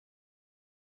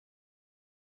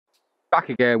Back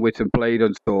again with some Blade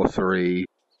Sorcery.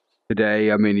 Today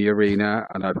I'm in the arena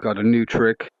and I've got a new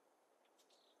trick.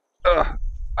 I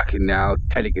can now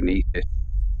telekinesis.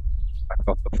 I've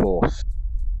got the force.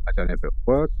 I don't know if it'll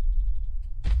work.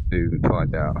 Soon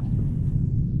find out.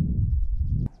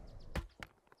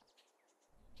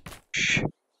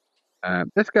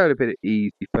 Let's go a bit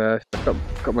easy first.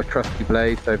 I've got my trusty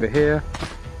blades over here.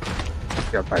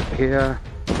 Go back here.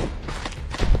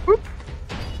 Whoop.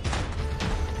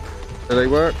 Do they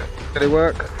work? Do they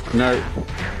work? No.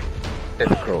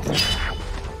 Difficult.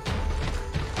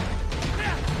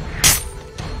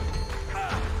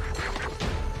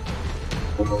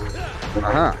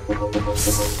 Aha.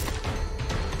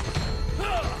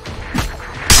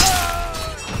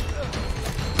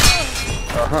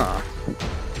 Aha.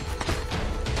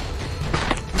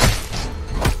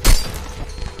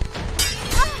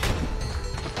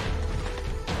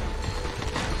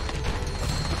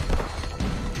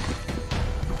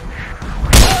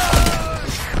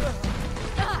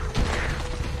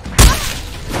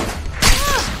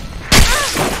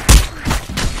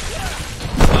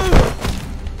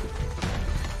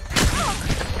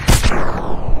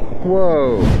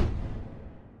 Whoa.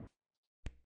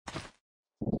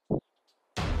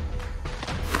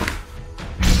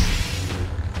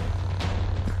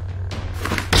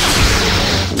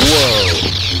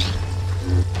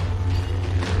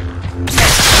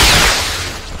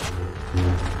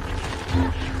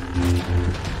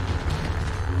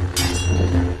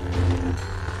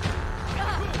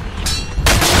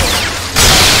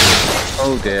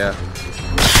 Oh dear.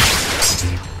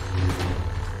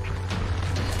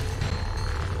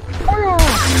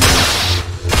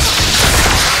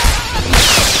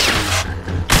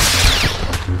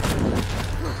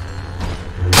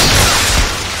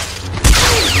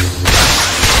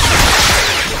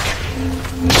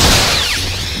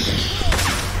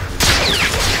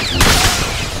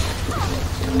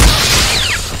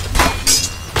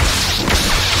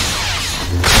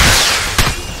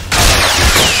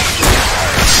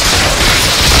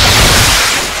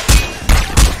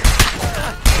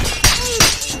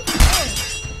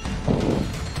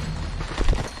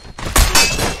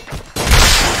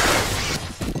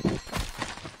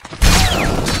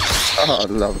 Oh,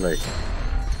 lovely.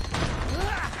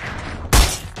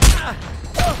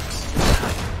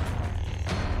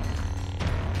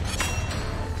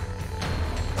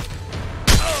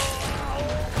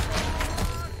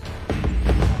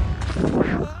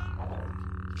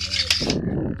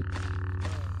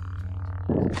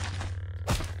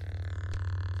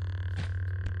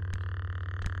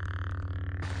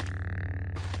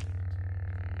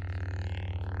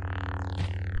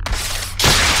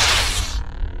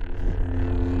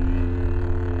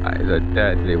 That is a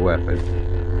deadly weapon.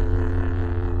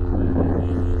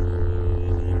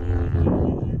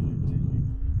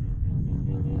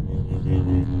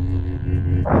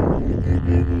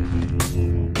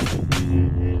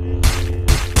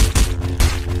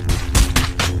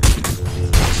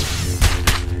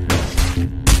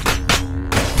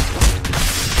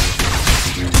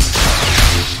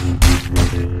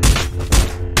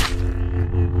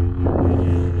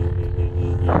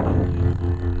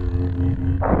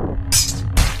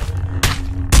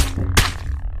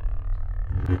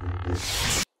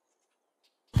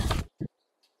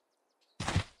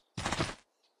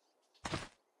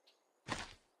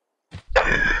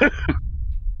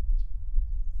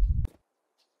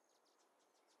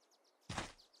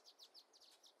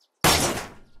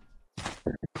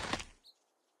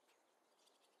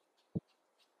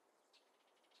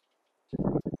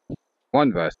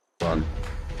 One versus one.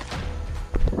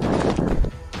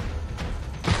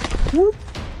 Whoop.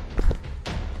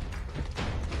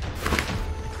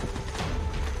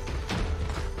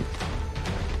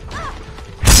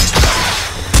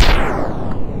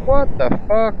 What the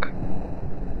fuck?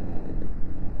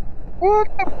 What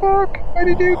the fuck? Where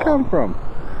did you come from?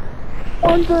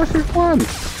 One versus one.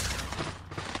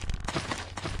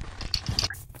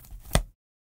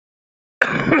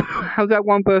 How's that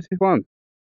one versus one?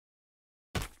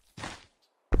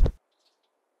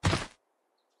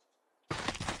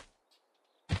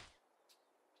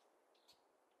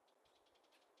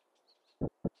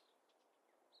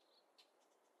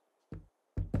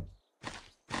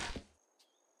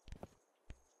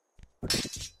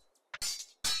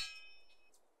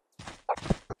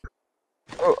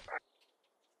 Oh.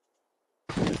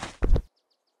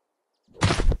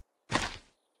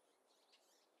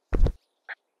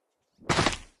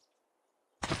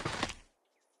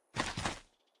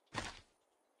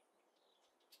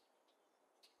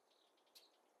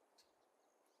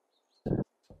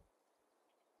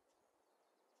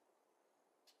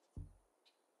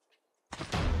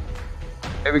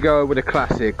 Here we go with a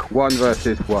classic 1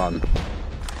 versus 1.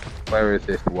 Where is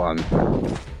this one?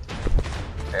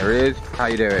 There he is. How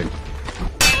you doing?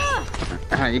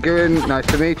 How you doing? Nice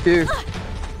to meet you.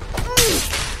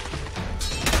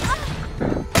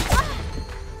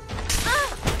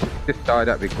 Just die,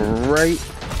 that'd be great.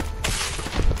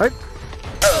 Hey.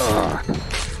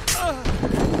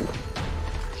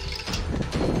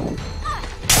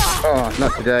 Oh,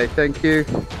 not today, thank you.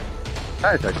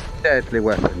 That is a deadly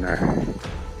weapon there.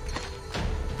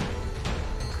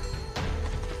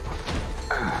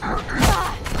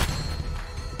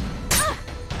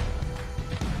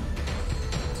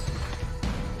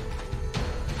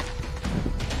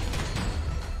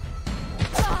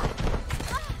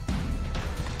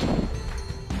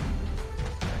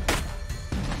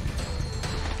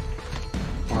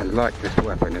 I like this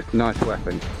weapon, it's a nice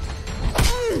weapon.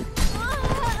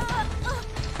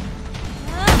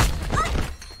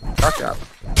 Back up.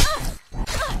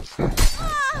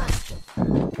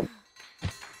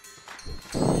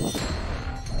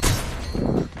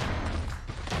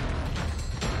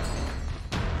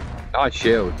 Nice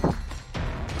shield.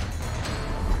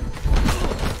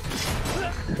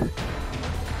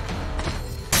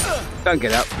 Don't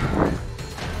get up.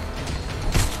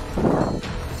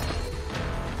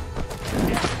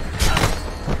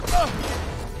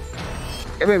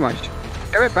 Give me my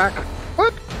give it back.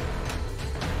 What?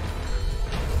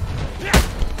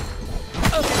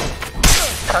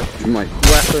 Touch my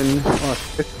weapon. Oh,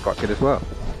 this is quite good as well.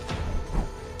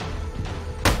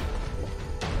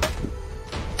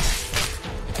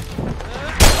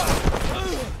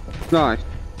 Nice.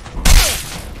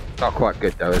 Not quite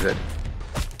good though, is it?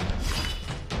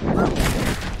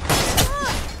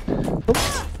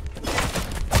 Oops.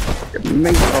 Get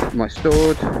meat off my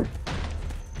sword.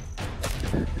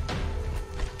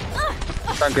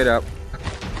 Don't get up.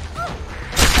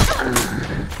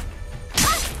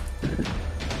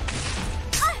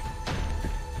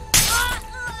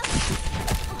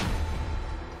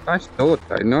 Nice sword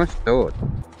though, nice sword.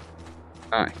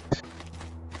 Nice.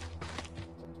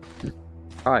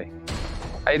 Hi.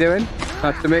 How you doing?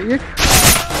 Nice to meet you.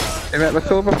 You met my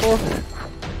sword before?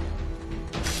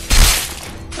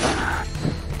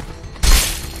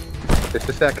 Just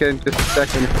a second, just a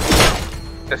second.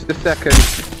 Just a second.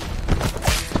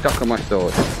 Stuck on my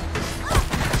sword.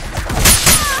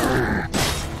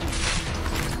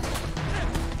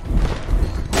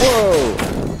 Whoa!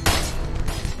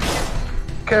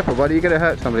 Careful buddy, you're gonna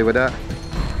hurt somebody with that.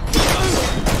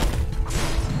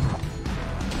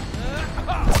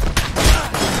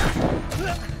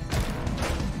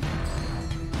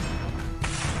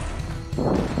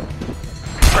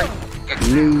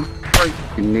 Break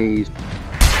your knees.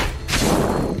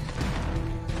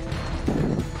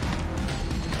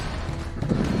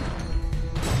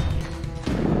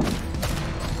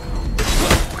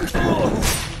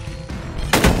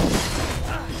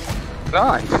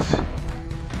 Nice.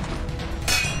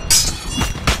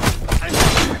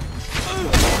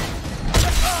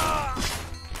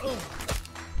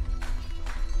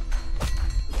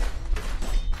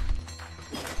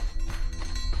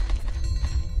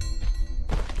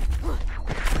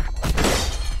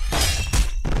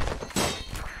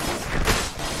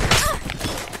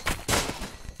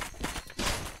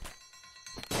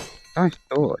 Nice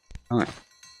sword. Nice.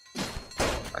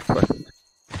 Nice weapon.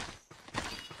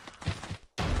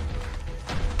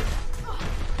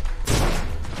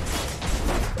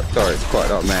 Sorry, it's quite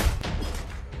a lot of mess.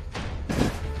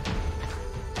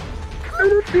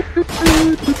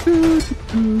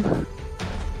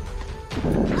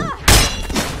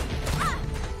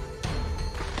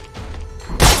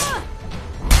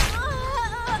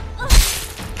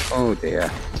 Oh dear.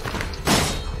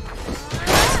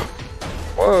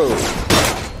 Whoa!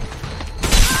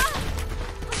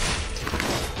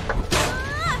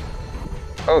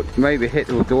 Oh, maybe hit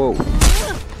the wall.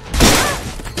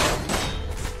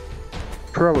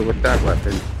 Probably with that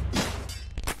weapon.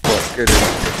 What good is it?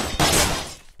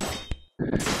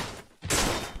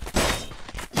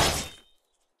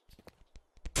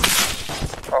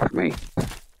 Off me.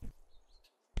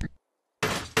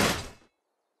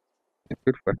 A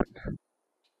good weapon.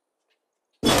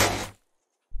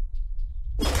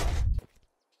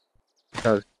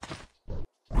 Does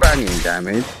banging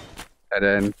damage and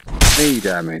then knee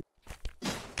damage.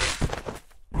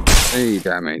 Knee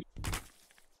damage.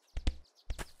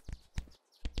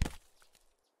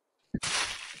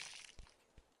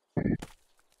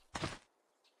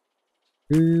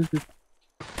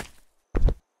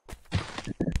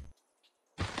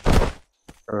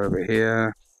 Over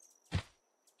here.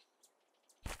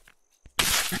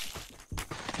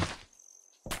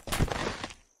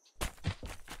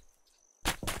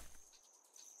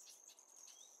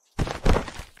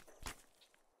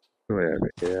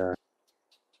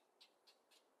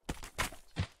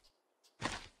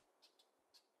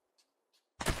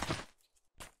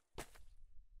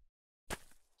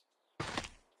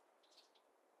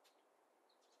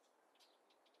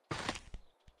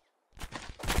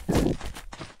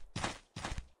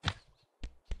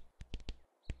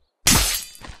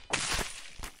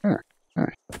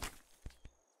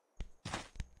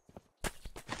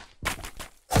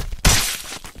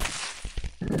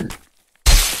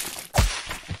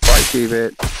 Spiky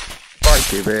bit.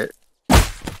 Spiky bit.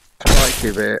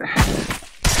 Spiky bit.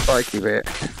 Spiky bit.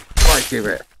 Spiky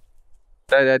bit.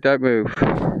 Stay there, don't move.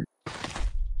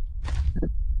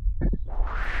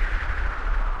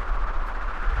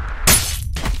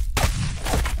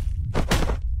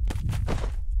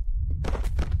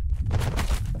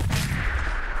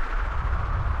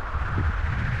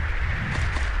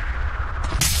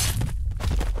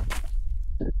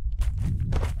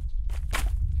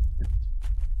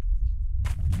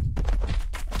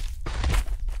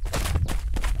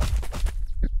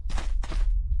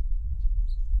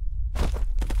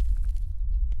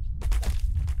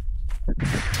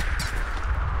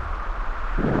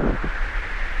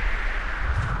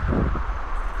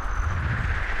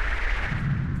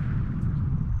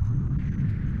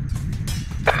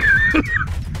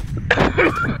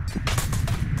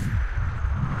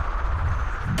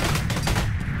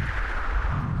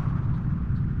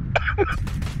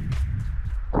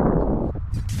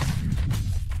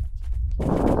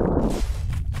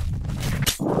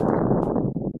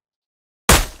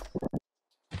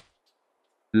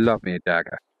 Love me a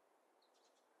dagger.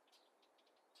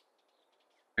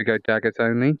 We go daggers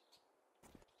only?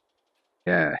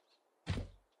 Yeah.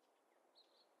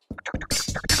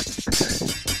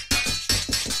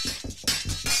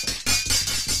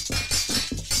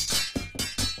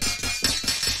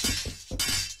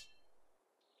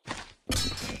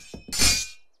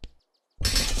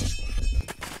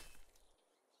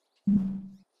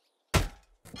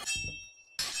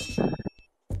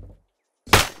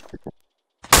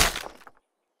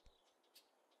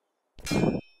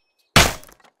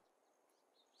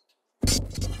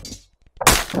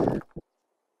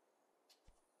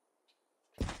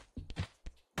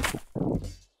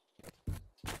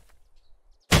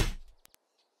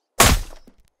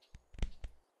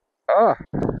 Ah!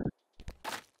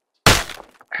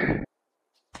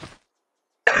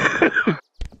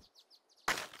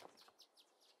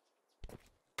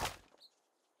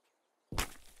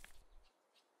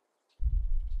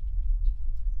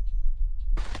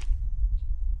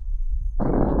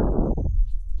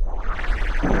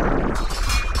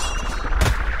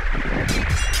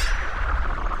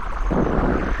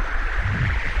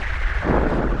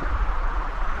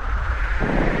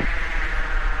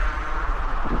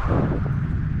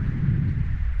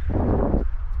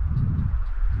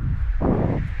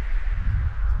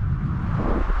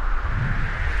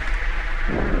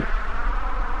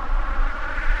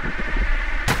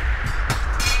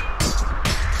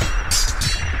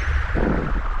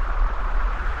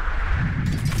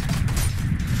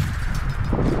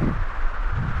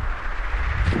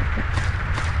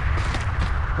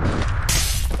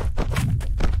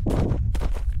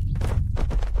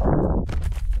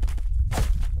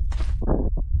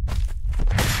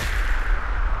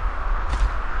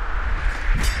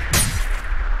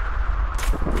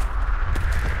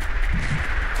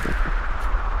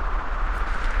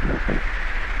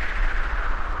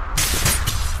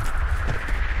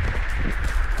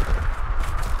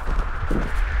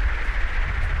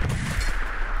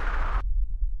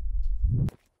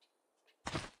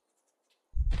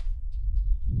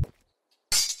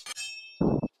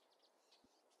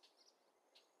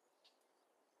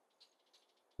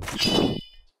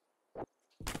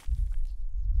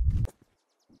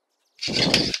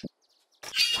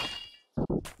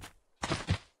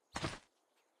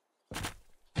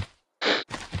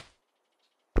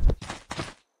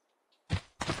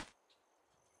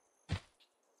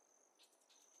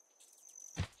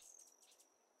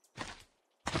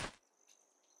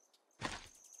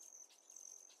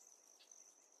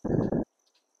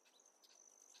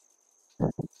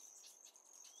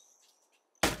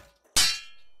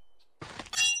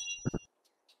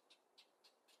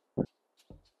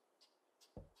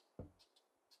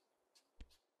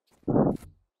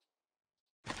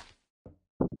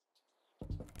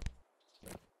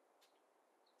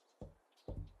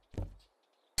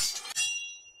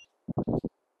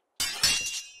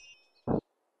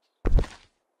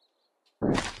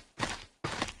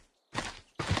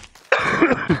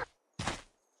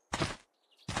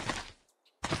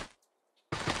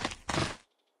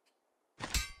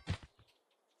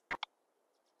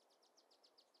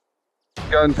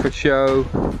 Gun for show,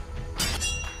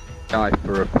 knife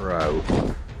for a pro.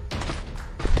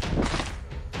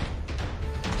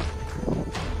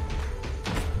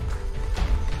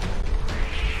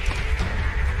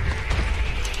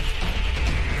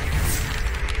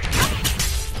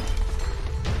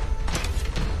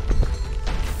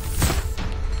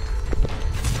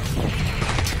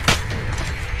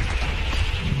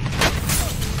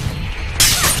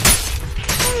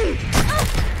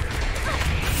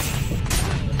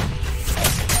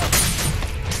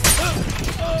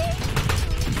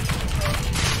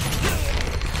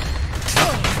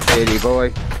 Steady,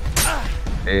 boy.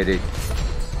 Steady.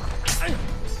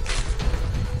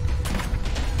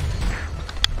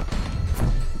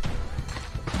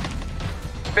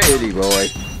 Steady, boy.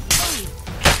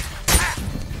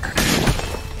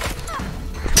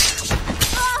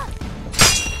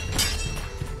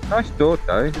 Nice sword,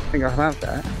 though. I think I'll have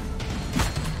that.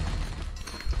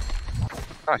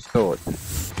 Nice sword.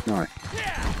 Nice.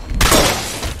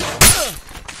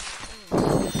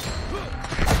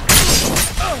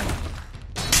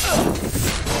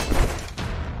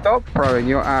 Stop throwing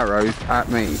your arrows at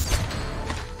me.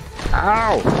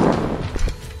 Ow!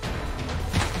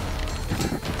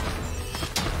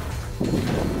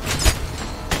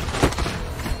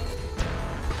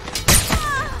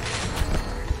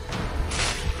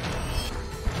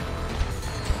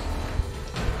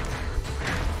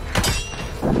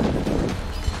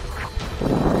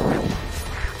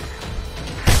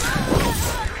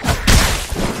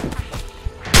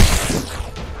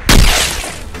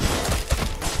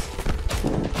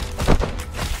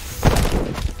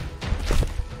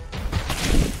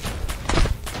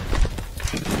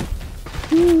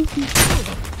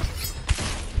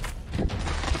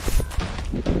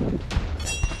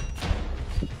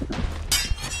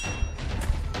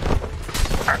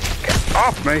 Get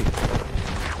off me!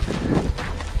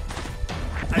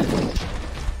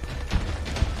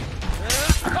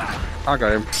 I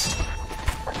got him.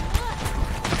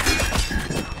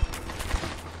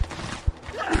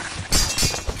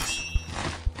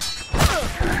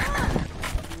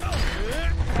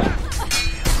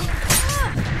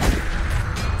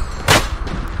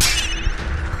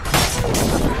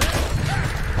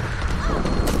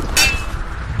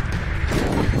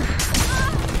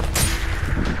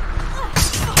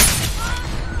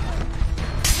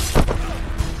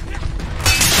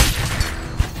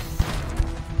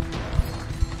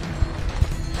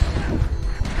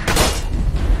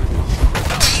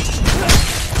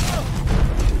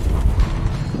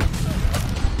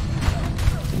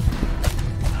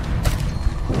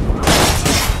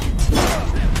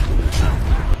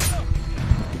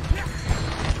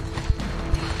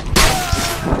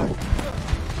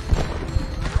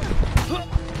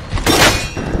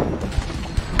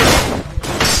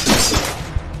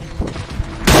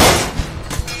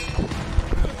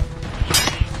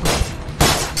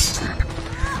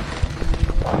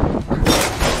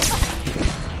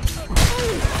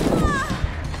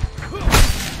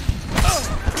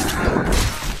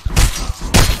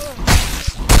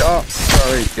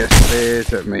 Just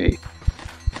stares at me.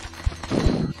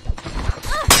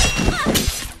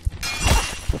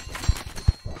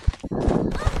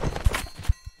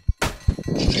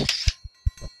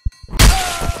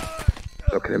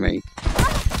 Looking at me.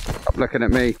 Stop looking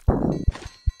at me.